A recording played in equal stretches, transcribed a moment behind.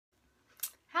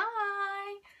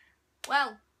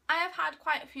Well, I have had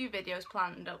quite a few videos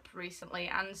planned up recently,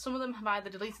 and some of them have either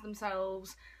deleted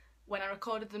themselves. When I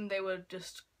recorded them they were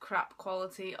just crap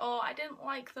quality, or I didn't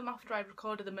like them after I'd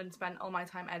recorded them and spent all my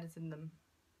time editing them.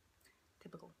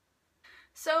 Typical.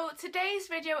 So today's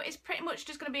video is pretty much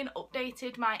just going to be an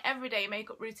updated my everyday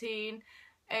makeup routine,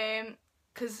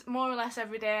 because more or less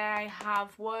every day I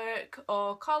have work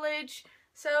or college,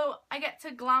 so I get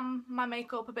to glam my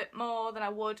makeup a bit more than I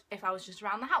would if I was just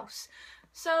around the house.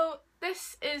 So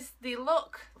this is the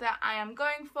look that I am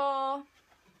going for.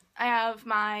 I have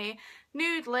my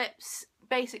nude lips,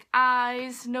 basic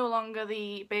eyes, no longer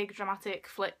the big dramatic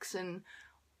flicks and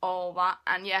all that,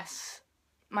 and yes,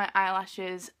 my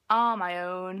eyelashes are my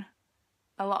own.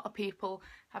 A lot of people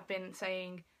have been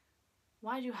saying,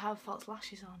 why do you have false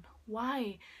lashes on?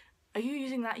 Why? Are you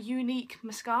using that unique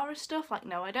mascara stuff? Like,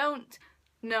 no I don't.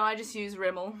 No, I just use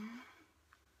Rimmel.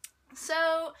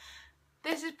 So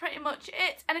this is pretty much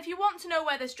it, and if you want to know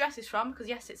where this dress is from, because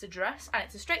yes, it's a dress and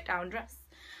it's a straight down dress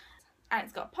and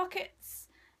it's got pockets,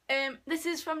 this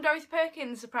is from Dorothy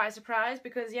Perkins, surprise surprise,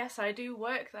 because yes, I do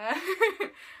work there.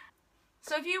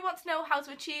 So if you want to know how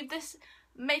to achieve this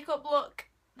makeup look,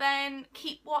 then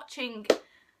keep watching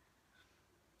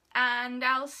and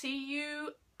I'll see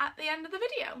you at the end of the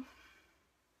video.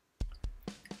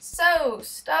 So,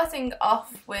 starting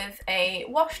off with a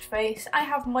washed face, I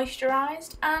have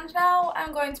moisturised, and now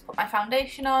I'm going to put my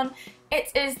foundation on.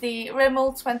 It is the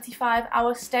Rimmel 25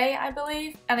 Hour Stay, I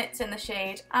believe, and it's in the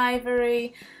shade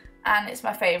Ivory, and it's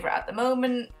my favourite at the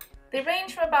moment. They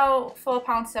range from about £4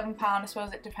 to £7, I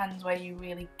suppose it depends where you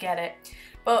really get it.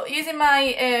 But using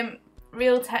my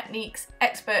Real Techniques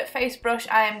Expert Face Brush,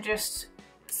 I am just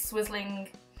swizzling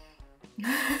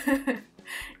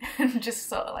and just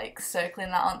sort of like circling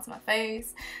that onto my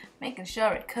face, making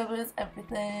sure it covers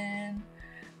everything.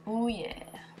 Oh yeah.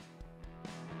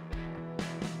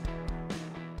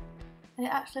 And it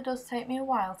actually does take me a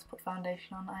while to put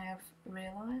foundation on, I have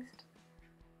realised.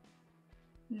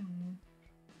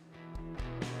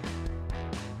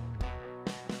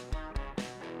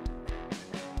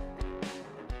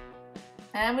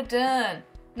 And we're done.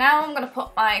 Now I'm going to put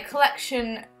my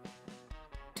Collection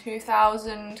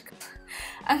 2000,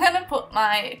 I'm going to put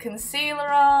my concealer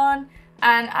on,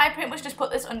 and I pretty much just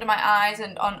put this under my eyes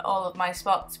and on all of my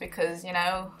spots because, you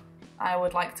know, I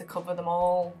would like to cover them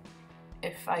all.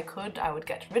 If I could, I would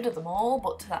get rid of them all,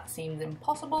 but that seems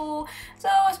impossible, so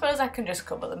I suppose I can just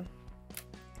cover them.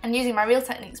 And using my Real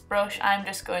Techniques brush, I'm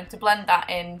just going to blend that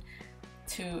in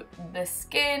to the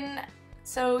skin,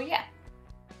 so yeah.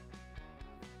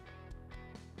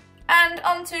 And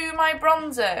onto my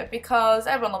bronzer, because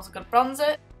everyone loves a good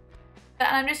bronzer.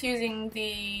 And I'm just using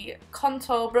the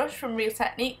contour brush from Real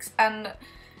Techniques and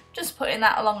just putting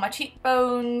that along my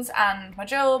cheekbones and my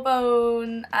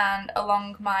jawbone and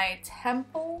along my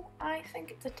temple. I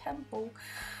think it's a temple.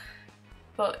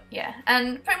 But yeah,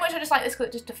 and pretty much I just like this because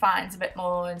it just defines a bit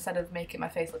more instead of making my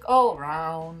face look all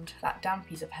round. That damn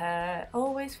piece of hair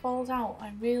always falls out.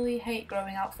 I really hate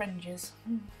growing out fringes.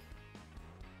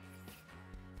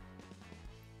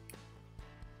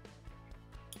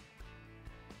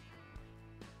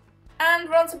 And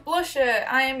we're on to blusher.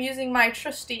 I am using my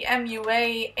trusty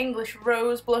MUA English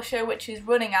Rose blusher, which is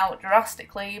running out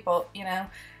drastically, but you know,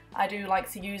 I do like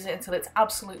to use it until it's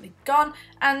absolutely gone.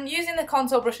 And using the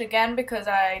contour brush again, because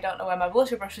I don't know where my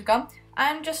blusher brush has gone,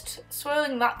 I'm just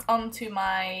swirling that onto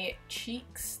my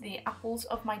cheeks, the apples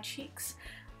of my cheeks.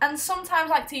 And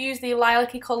sometimes I like to use the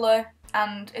lilac-y colour,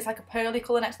 and it's like a pearly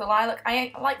colour next to the lilac.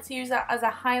 I like to use that as a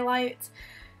highlight,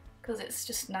 because it's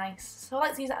just nice. So I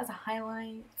like to use that as a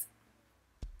highlight.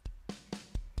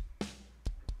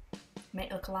 Make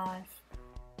it look alive.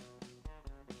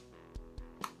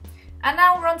 And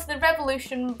now we're on to the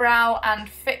Revolution Brow and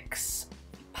Fix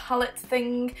palette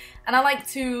thing, and I like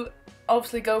to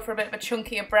obviously go for a bit of a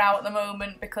chunkier brow at the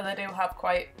moment because I do have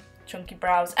quite chunky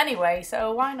brows anyway,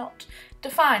 so why not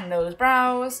define those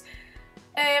brows.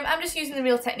 I'm just using the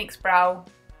Real Techniques brow.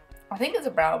 I think it's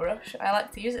a brow brush. I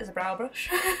like to use it as a brow brush.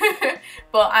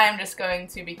 But I am just going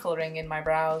to be colouring in my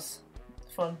brows.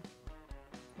 It's fun,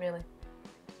 really.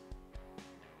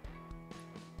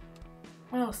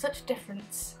 Oh, such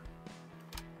difference.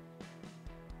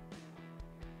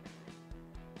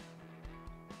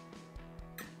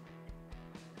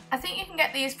 I think you can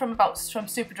get these from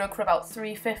Superdrug for about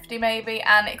 $3.50 maybe,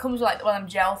 and it comes with like one of them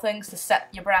gel things to set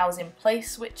your brows in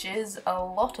place, which is a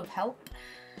lot of help.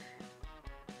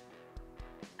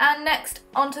 And next,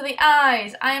 onto the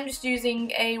eyes. I am just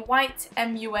using a white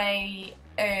MUA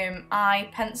eye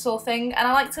pencil thing, and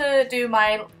I like to do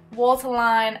my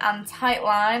waterline and tight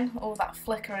line. Oh, that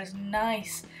flicker is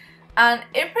nice. And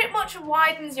it pretty much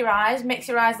widens your eyes, makes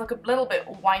your eyes look a little bit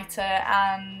whiter,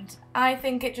 and I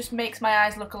think it just makes my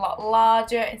eyes look a lot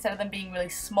larger instead of them being really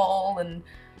small and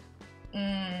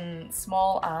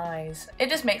small eyes. It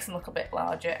just makes them look a bit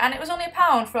larger. And it was only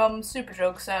 £1 from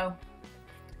Superdrug, so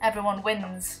everyone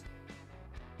wins.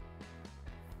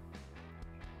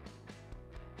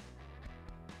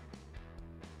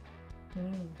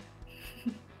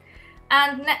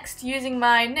 And next, using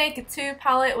my Naked 2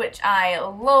 palette, which I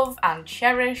love and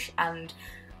cherish and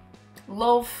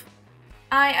love,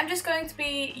 I am just going to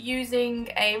be using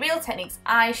a Real Techniques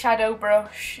eyeshadow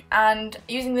brush and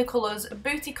using the colours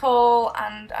Booty Call,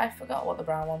 and I forgot what the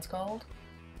brown one's called.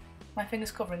 My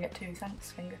finger's covering it too,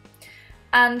 thanks finger.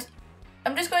 And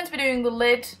I'm just going to be doing the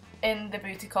lid in the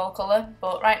Booty Call colour,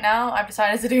 but right now I've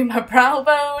decided to do my brow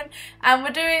bone, and we're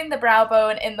doing the brow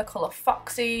bone in the colour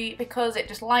Foxy because it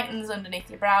just lightens underneath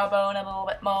your brow bone a little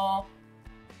bit more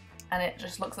and it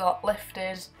just looks a lot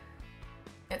lifted.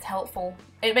 It's helpful.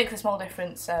 It makes a small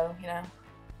difference, so you know.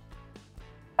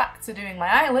 Back to doing my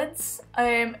eyelids.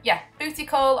 Yeah, Booty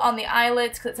Call on the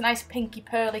eyelids because it's a nice pinky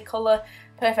pearly colour,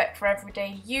 perfect for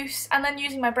everyday use. And then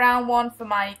using my brown one for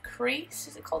my crease.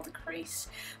 Is it called the crease?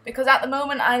 Because at the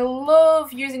moment I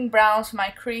love using browns for my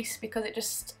crease because it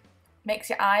just makes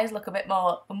your eyes look a bit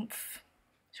more oomph.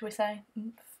 Should we say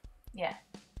oomph? Yeah.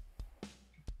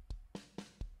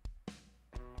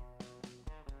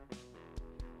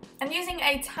 And using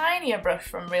a tinier brush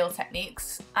from Real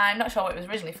Techniques, I'm not sure what it was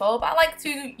originally for, but I like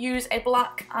to use a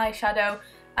black eyeshadow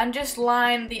and just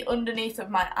line the underneath of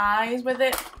my eyes with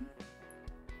it.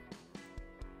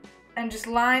 And just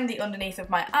line the underneath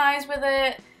of my eyes with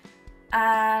it,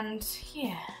 and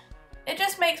yeah, it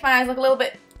just makes my eyes look a little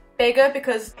bit bigger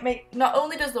because not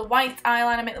only does the white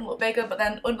eyeliner make them look bigger, but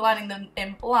then underlining them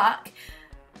in black,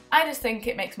 I just think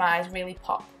it makes my eyes really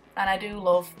pop, and I do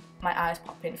love my eyes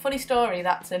popping. Funny story,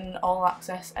 that's an all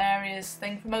access areas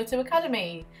thing from O2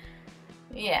 Academy.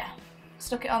 Yeah,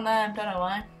 stuck it on there, don't know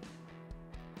why.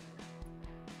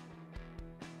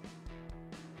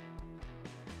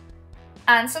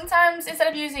 And sometimes instead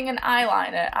of using an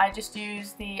eyeliner, I just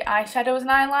use the eyeshadow as an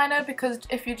eyeliner because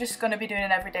if you're just going to be doing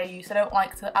an everyday use, I don't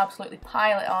like to absolutely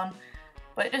pile it on,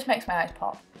 but it just makes my eyes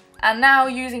pop. And now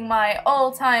using my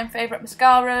all-time favourite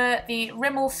mascara, the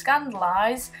Rimmel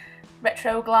Scandeleyes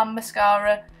Retroglam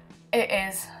mascara. It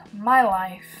is my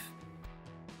life.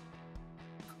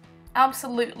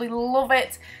 Absolutely love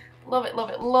it. Love it, love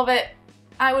it, love it.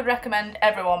 I would recommend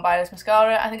everyone buy this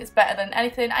mascara. I think it's better than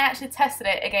anything. I actually tested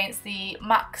it against the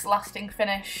Max Lasting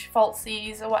Finish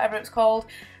Falsies or whatever it's called,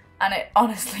 and it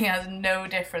honestly has no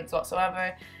difference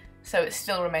whatsoever. So it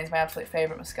still remains my absolute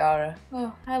favourite mascara.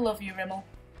 Oh, I love you, Rimmel.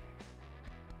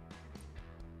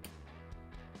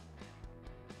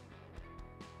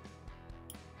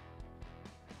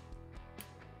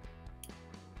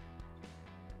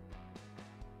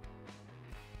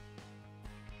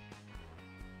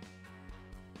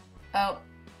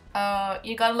 Oh,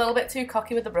 you got a little bit too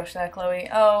cocky with the brush there, Chloe.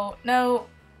 Oh, no.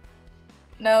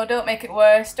 No, don't make it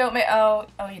worse. Don't make... Oh,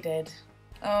 you did.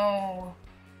 Oh.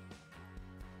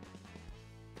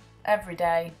 Every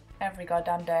day. Every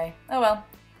goddamn day. Oh well.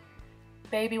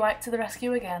 Baby wipe to the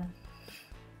rescue again.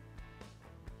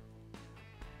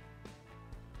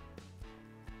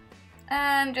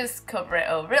 And just cover it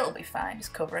over. It'll be fine.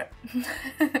 Just cover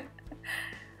it.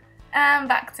 And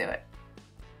back to it.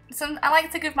 I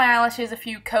like to give my eyelashes a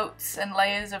few coats and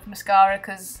layers of mascara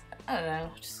because, I don't know,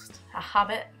 just a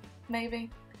habit, maybe.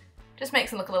 Just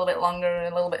makes them look a little bit longer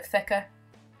and a little bit thicker.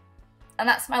 And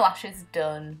that's my lashes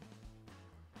done.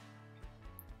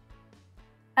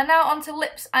 And now onto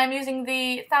lips. I'm using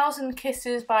the 1000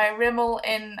 Kisses by Rimmel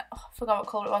in, oh, I forgot what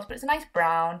colour it was, but it's a nice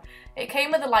brown. It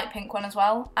came with a light pink one as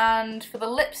well. And for the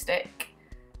lipstick,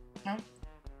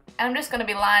 I'm just going to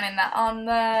be lining that on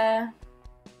there.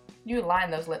 You line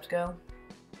those lips, girl.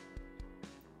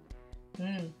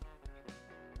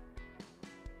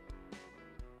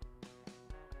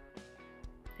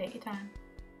 Take your time.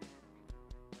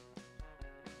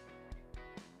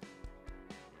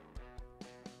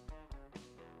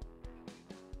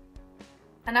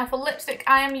 And now for lipstick,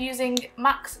 I am using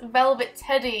MAC's Velvet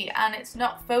Teddy, and it's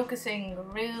not focusing.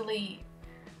 Really,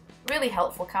 really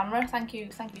helpful camera. Thank you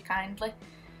kindly.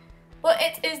 But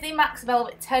it is the MAC's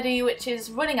Velvet Teddy, which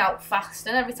is running out fast,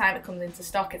 and every time it comes into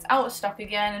stock, it's out of stock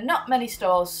again, and not many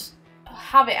stores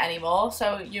have it anymore,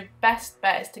 so your best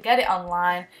bet is to get it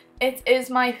online. It is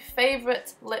my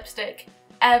favourite lipstick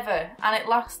ever, and it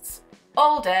lasts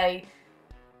all day.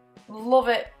 Love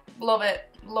it, love it,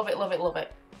 love it, love it, love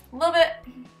it. Love it!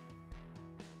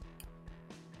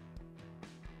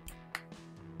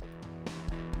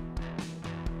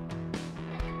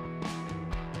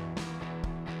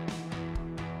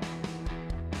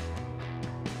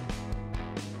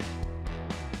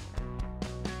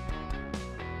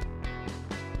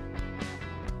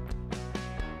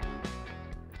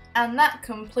 And that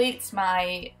completes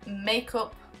my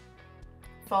makeup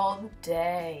for the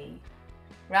day.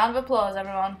 Round of applause,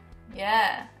 everyone.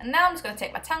 Yeah. And now I'm just going to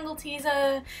take my Tangle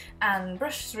Teaser and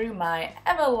brush through my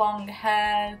ever long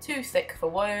hair, too thick for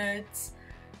words,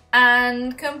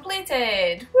 and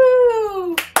completed.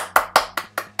 Woo!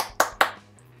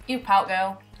 You pout,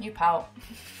 girl. You pout.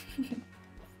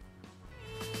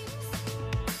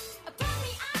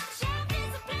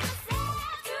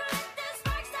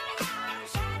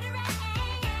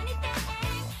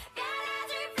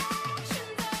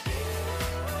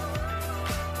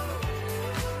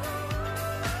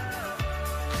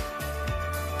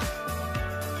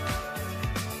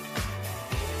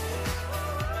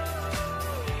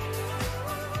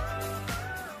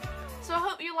 So I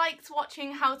hope you liked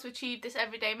watching how to achieve this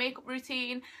everyday makeup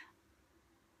routine.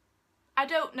 I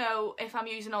don't know if I'm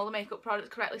using all the makeup products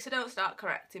correctly, so don't start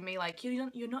correcting me like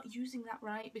you're not using that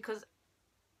right, because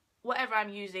whatever I'm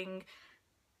using,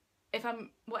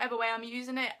 whatever way I'm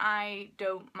using it, I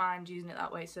don't mind using it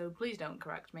that way, so please don't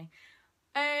correct me.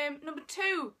 Number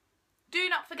 2, do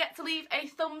not forget to leave a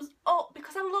thumbs up,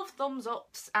 because I love thumbs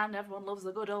ups and everyone loves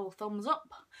a good old thumbs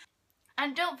up.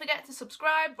 And don't forget to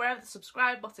subscribe wherever the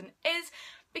subscribe button is,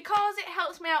 because it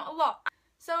helps me out a lot.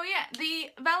 So yeah, the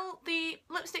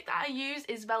lipstick that I use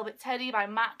is Velvet Teddy by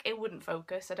MAC. It wouldn't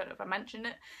focus, I don't know if I mentioned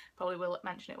it. Probably will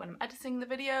mention it when I'm editing the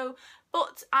video.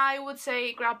 But I would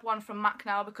say grab one from MAC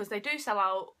now, because they do sell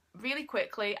out really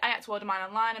quickly. I had to order mine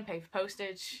online and pay for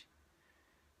postage.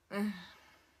 And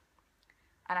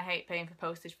I hate paying for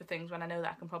postage for things when I know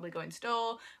that I can probably go in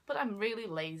store, but I'm really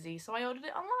lazy, so I ordered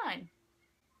it online.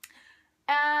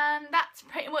 And that's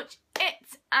pretty much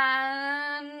it.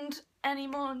 And any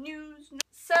more news?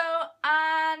 So,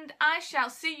 and I shall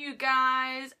see you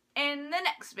guys in the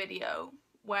next video,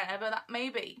 wherever that may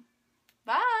be.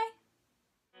 Bye!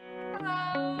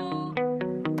 Bye!